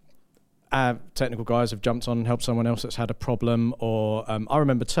times, our technical guys have jumped on and helped someone else that's had a problem. Or I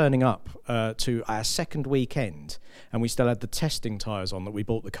remember turning up to our second weekend, and we still had the testing tyres on that we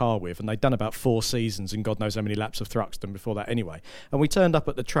bought the car with, and they'd done about 4 seasons and God knows how many laps of Thruxton before that anyway. And we turned up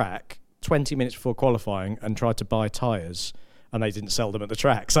at the track 20 minutes before qualifying and tried to buy tyres, and they didn't sell them at the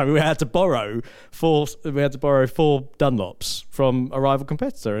track. So we had to borrow 4 Dunlops from a rival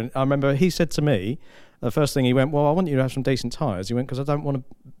competitor. And I remember he said to me, the first thing he went, well, I want you to have some decent tyres. He went, because I don't want to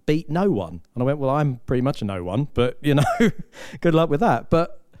beat no one. And I went, well, I'm pretty much a no one, but, good luck with that.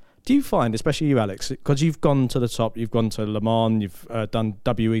 But do you find, especially you, Alex, because you've gone to the top, you've gone to Le Mans, you've done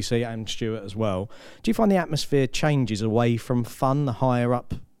WEC and Stewart as well, do you find the atmosphere changes away from fun the higher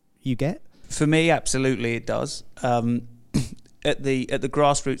up you get? For me, absolutely it does. At the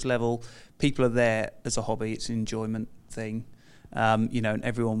grassroots level, people are there as a hobby. It's an enjoyment thing, and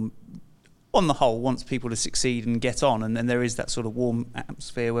everyone on the whole, wants people to succeed and get on, and then there is that sort of warm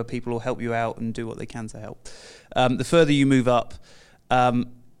atmosphere where people will help you out and do what they can to help. The further you move up,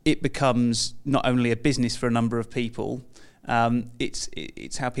 it becomes not only a business for a number of people,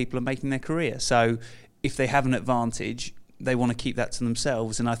 it's how people are making their career. So if they have an advantage, they want to keep that to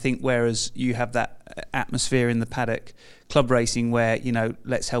themselves. And I think whereas you have that atmosphere in the paddock, club racing, where, you know,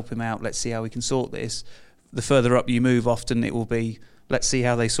 let's help him out, let's see how we can sort this, the further up you move, often it will be, let's see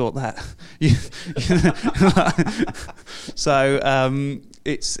how they sort that. So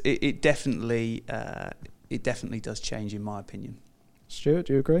it definitely does change, in my opinion. Stuart,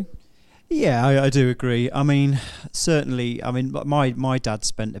 do you agree? Yeah, I do agree. I mean, certainly. I mean, my dad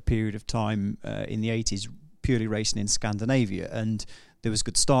spent a period of time in the 80s purely racing in Scandinavia, and there was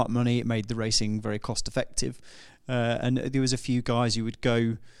good start money. It made the racing very cost effective, and there was a few guys who would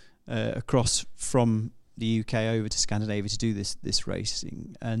go across from the UK over to Scandinavia to do this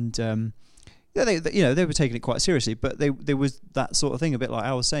racing, and they were taking it quite seriously. But there was that sort of thing, a bit like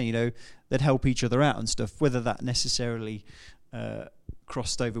I was saying, you know, they'd help each other out and stuff. Whether that necessarily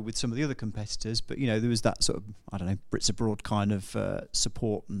crossed over with some of the other competitors, but you know, there was that sort of, I don't know, Brits abroad kind of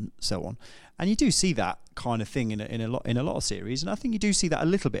support and so on. And you do see that kind of thing in a lot of series, and I think you do see that a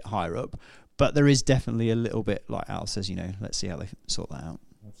little bit higher up. But there is definitely a little bit, like Al says, you know, let's see how they sort that out.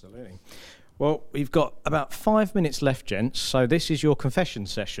 Absolutely. Well, we've got about 5 minutes left, gents, so this is your confession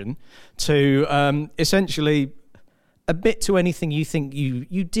session to essentially admit to anything you think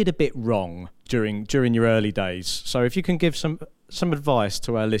you did a bit wrong during your early days. So if you can give some advice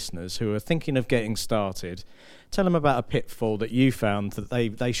to our listeners who are thinking of getting started, tell them about a pitfall that you found that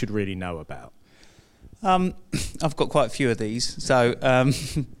they should really know about. I've got quite a few of these. So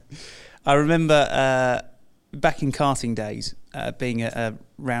I remember back in karting days, being at a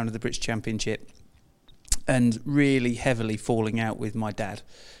round of the British Championship and really heavily falling out with my dad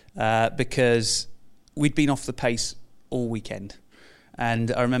because we'd been off the pace all weekend.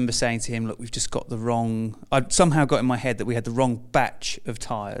 And I remember saying to him, look, we've just got the wrong... I'd somehow got in my head that we had the wrong batch of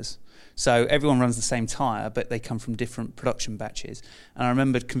tyres. So everyone runs the same tyre, but they come from different production batches. And I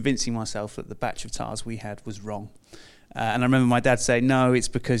remember convincing myself that the batch of tyres we had was wrong. And I remember my dad saying, no, it's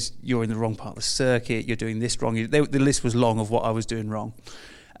because you're in the wrong part of the circuit, you're doing this wrong. The list was long of what I was doing wrong.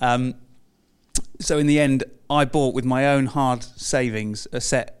 So in the end, I bought with my own hard savings a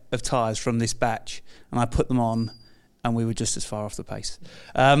set of tyres from this batch, and I put them on, and we were just as far off the pace.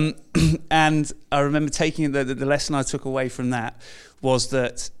 And I remember taking the lesson I took away from that was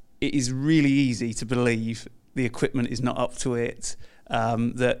that it is really easy to believe the equipment is not up to it,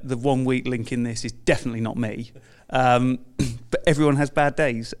 that the 1 weak link in this is definitely not me. But everyone has bad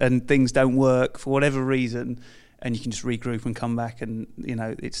days and things don't work for whatever reason, and you can just regroup and come back, and you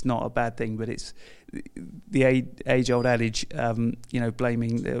know, it's not a bad thing. But it's the age-old adage, you know,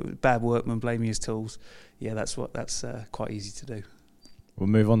 blaming the bad workman, blaming his tools. Yeah, that's quite easy to do. We'll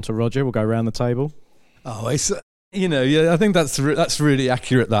move on to Roger. We'll go around the table. Oh, it's... You know, yeah, I think that's really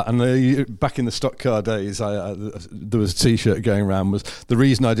accurate. That, and back in the stock car days, there was a T-shirt going around. Was the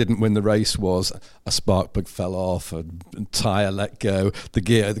reason I didn't win the race was a spark plug fell off, a tyre let go, the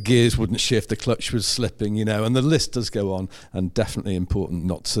gears wouldn't shift, the clutch was slipping. You know, and the list does go on. And definitely important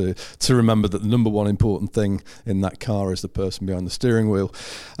not to remember that the number one important thing in that car is the person behind the steering wheel.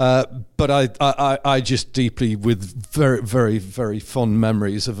 But I just deeply, with very, very, very fond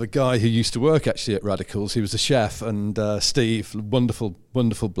memories of a guy who used to work actually at Radicals. He was a chef. And Steve, wonderful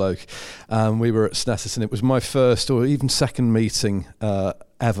bloke. We were at Snetterton. It was my first or even second meeting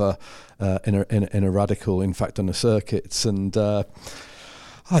ever in a Radical, in fact, on the circuits. And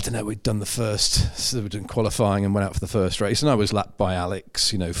I don't know, we'd done the first, so we'd done qualifying and went out for the first race, and I was lapped by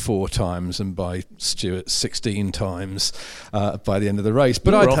Alex, 4 times, and by Stuart 16 times by the end of the race.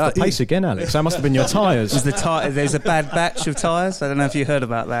 But I'd off the pace again, Alex. That must have been your tyres. There's a bad batch of tyres. I don't know if you heard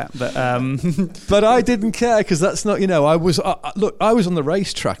about that, but but I didn't care, because that's not, I was on the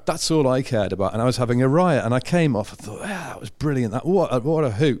racetrack. That's all I cared about, and I was having a riot. And I came off. I thought, that was brilliant. What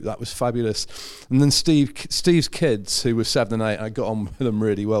a hoot! That was fabulous. And then Steve's kids, who were 7 and 8, I got on with them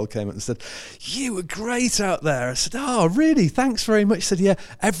really well, came up and said, you were great out there. I said, oh really, thanks very much. He said, yeah,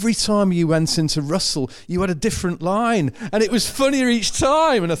 every time you went into Russell you had a different line and it was funnier each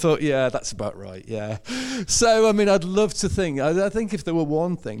time. And I thought, yeah, that's about right. Yeah. So I mean, I'd love to think, I think if there were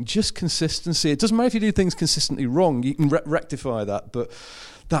one thing, just consistency. It doesn't matter if you do things consistently wrong, you can rectify that, but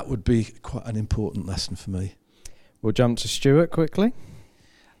that would be quite an important lesson for me. We'll jump to Stuart quickly.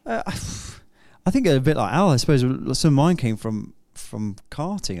 I think a bit like Al, I suppose some of mine came from from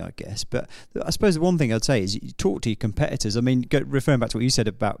karting, I guess. But I suppose the one thing I'd say is you talk to your competitors. I mean, referring back to what you said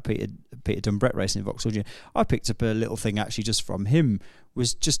about Peter Dunbrett racing in Vauxhall Junior, I picked up a little thing actually just from him,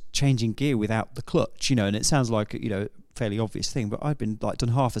 was just changing gear without the clutch, and it sounds like, fairly obvious thing, but I'd been done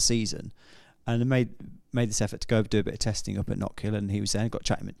half a season and made this effort to go do a bit of testing up at Knockhill, and he was there and got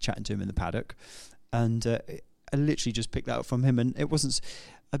chatting to him in the paddock, and I literally just picked that up from him. And it wasn't,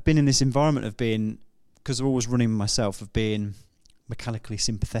 I've been in this environment of being, because I'm always running myself, of being mechanically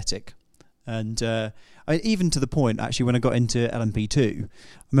sympathetic, and even to the point actually when I got into LMP2, I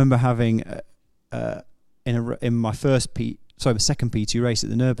remember having in my second P2 race at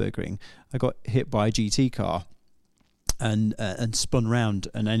the Nürburgring, I got hit by a GT car and spun round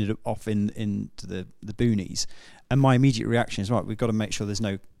and ended up off into the boonies. And my immediate reaction is, right, we've got to make sure there's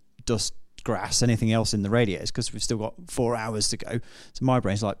no dust, grass, anything else in the radiators, because we've still got 4 hours to go. So my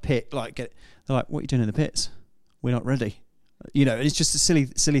brain's like, they're like, what are you doing in the pits? We're not ready. And it's just a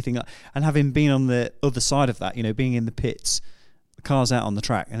silly thing. And having been on the other side of that, being in the pits, the car's out on the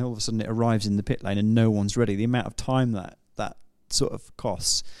track, and all of a sudden it arrives in the pit lane and no one's ready. The amount of time that sort of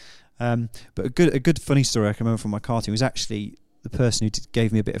costs. But a good funny story I can remember from my karting was actually the person who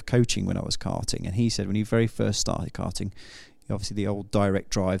gave me a bit of coaching when I was karting, and he said when he very first started karting, obviously the old direct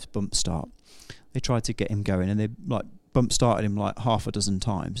drives bump start, they tried to get him going, and they bump started him half a dozen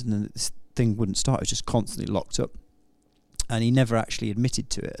times, and then this thing wouldn't start. It was just constantly locked up, and he never actually admitted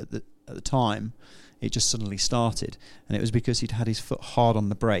to it at the time. It just suddenly started, and it was because he'd had his foot hard on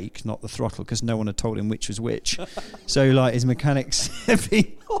the brake, not the throttle, because no one had told him which was which. So his mechanics had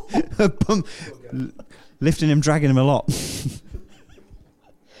been lifting him, dragging him a lot.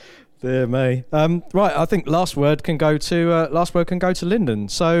 Dear me. Right, I think last word can go to Lyndon.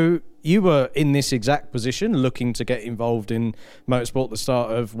 So you were in this exact position, looking to get involved in motorsport at the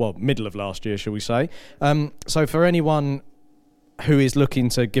start of, middle of last year, shall we say. So for anyone who is looking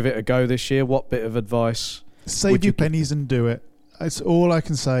to give it a go this year, what bit of advice? Save your pennies and do it. That's all I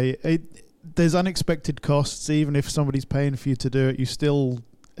can say. There's unexpected costs. Even if somebody's paying for you to do it, you still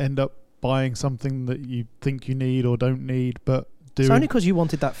end up buying something that you think you need or don't need, but it's only because you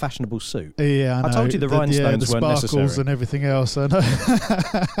wanted that fashionable suit. Yeah, I know. Told you the rhinestones the weren't sparkles necessary. And everything else. I know.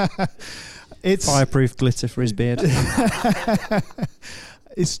 It's fireproof glitter for his beard.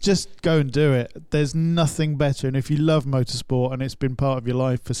 It's just go and do it. There's nothing better. And if you love motorsport and it's been part of your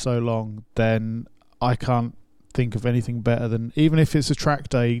life for so long, then I can't think of anything better than, even if it's a track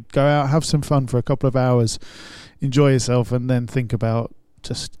day, go out, have some fun for a couple of hours, enjoy yourself, and then think about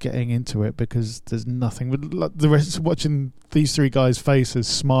just getting into it, because there's nothing. The rest, watching these three guys' faces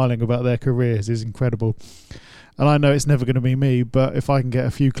smiling about their careers is incredible. And I know it's never going to be me, but if I can get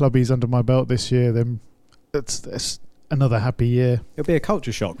a few clubbies under my belt this year, then it's another happy year. It'll be a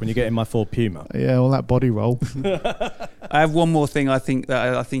culture shock when you get in my Ford Puma. Yeah, well, that body roll. I have one more thing I think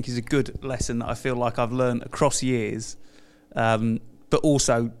is a good lesson that I feel like I've learned across years, but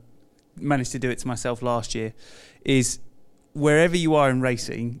also managed to do it to myself last year, is wherever you are in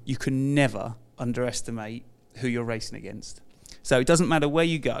racing, you can never underestimate who you're racing against. So it doesn't matter where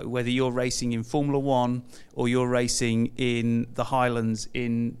you go, whether you're racing in Formula One or you're racing in the Highlands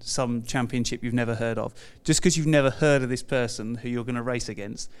in some championship you've never heard of. Just because you've never heard of this person who you're going to race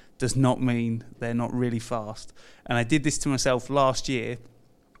against does not mean they're not really fast. And I did this to myself last year.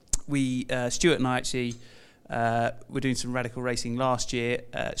 Stuart and I actually were doing some radical racing last year.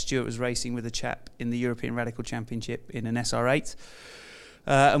 Stuart was racing with a chap in the European Radical Championship in an SR8.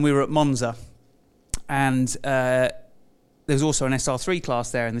 And we were at Monza. And there was also an SR3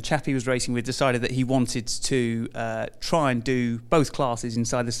 class there, and the chap he was racing with decided that he wanted to try and do both classes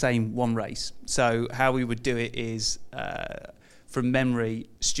inside the same one race. So how we would do it is, from memory,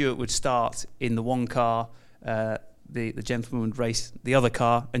 Stuart would start in the one car, the gentleman would race the other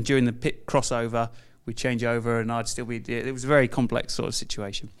car, and during the pit crossover, we'd change over and I'd still be... It was a very complex sort of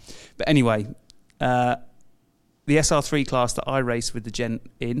situation. But anyway, the SR3 class that I raced with the gent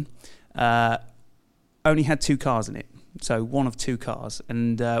in only had 2 cars in it. So one of 2 cars,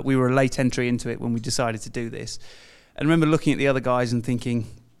 and we were a late entry into it when we decided to do this. And I remember looking at the other guys and thinking,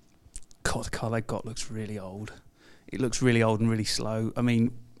 God, the car they've got looks really old. It looks really old and really slow. I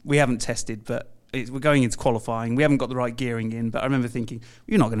mean, we haven't tested, but we're going into qualifying. We haven't got the right gearing in, but I remember thinking,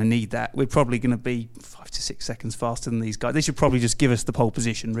 you're not going to need that. We're probably going to be 5 to 6 seconds faster than these guys. They should probably just give us the pole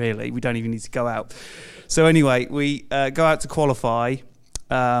position, really. We don't even need to go out. So anyway, we go out to qualify,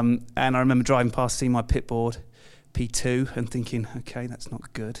 and I remember driving past, seeing my pit board, P2, and thinking, okay, that's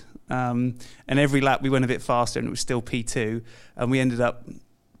not good. And every lap we went a bit faster and it was still P2, and we ended up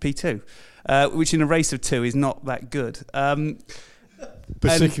P2, which in a race of 2 is not that good.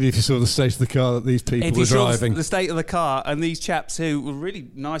 Particularly if you saw the state of the car that these people were driving. The state of the car, and these chaps who were really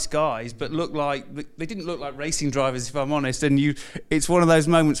nice guys, but they didn't look like racing drivers, if I'm honest. And it's one of those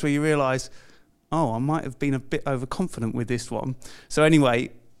moments where you realise, I might have been a bit overconfident with this one. So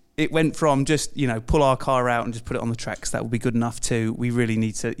anyway, it went from just, pull our car out and just put it on the track, because that will be good enough, to we really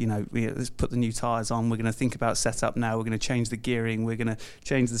need to, let's put the new tyres on. We're going to think about setup now. We're going to change the gearing. We're going to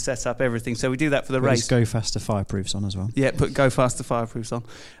change the setup, everything. So we do that for the race. Go faster fireproofs on as well. Yeah, put go faster fireproofs on.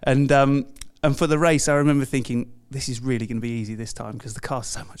 And for the race, I remember thinking, this is really going to be easy this time, because the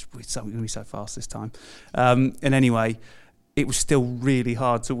car's it's going to be so fast this time. And anyway, it was still really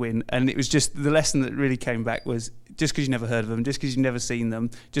hard to win. And it was just the lesson that really came back was, just because you've never heard of them, just because you've never seen them,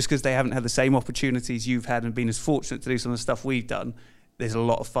 just because they haven't had the same opportunities you've had and been as fortunate to do some of the stuff we've done, there's a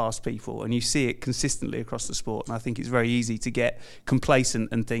lot of fast people, and you see it consistently across the sport. And I think it's very easy to get complacent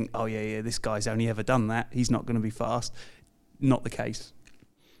and think, oh yeah, this guy's only ever done that, he's not going to be fast. Not the case.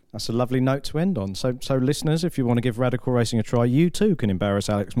 That's a lovely note to end on. So listeners, if you want to give Radical Racing a try, you too can embarrass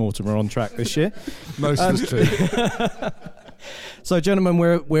Alex Mortimer on track this year. Most of us too. So, gentlemen,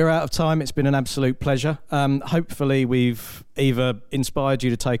 we're out of time. It's been an absolute pleasure. Hopefully, we've either inspired you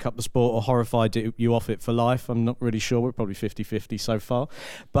to take up the sport or horrified you off it for life. I'm not really sure. We're probably 50-50 so far.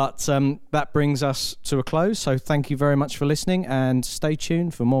 But that brings us to a close. So thank you very much for listening, and stay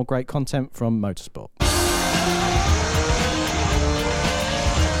tuned for more great content from Motorsport.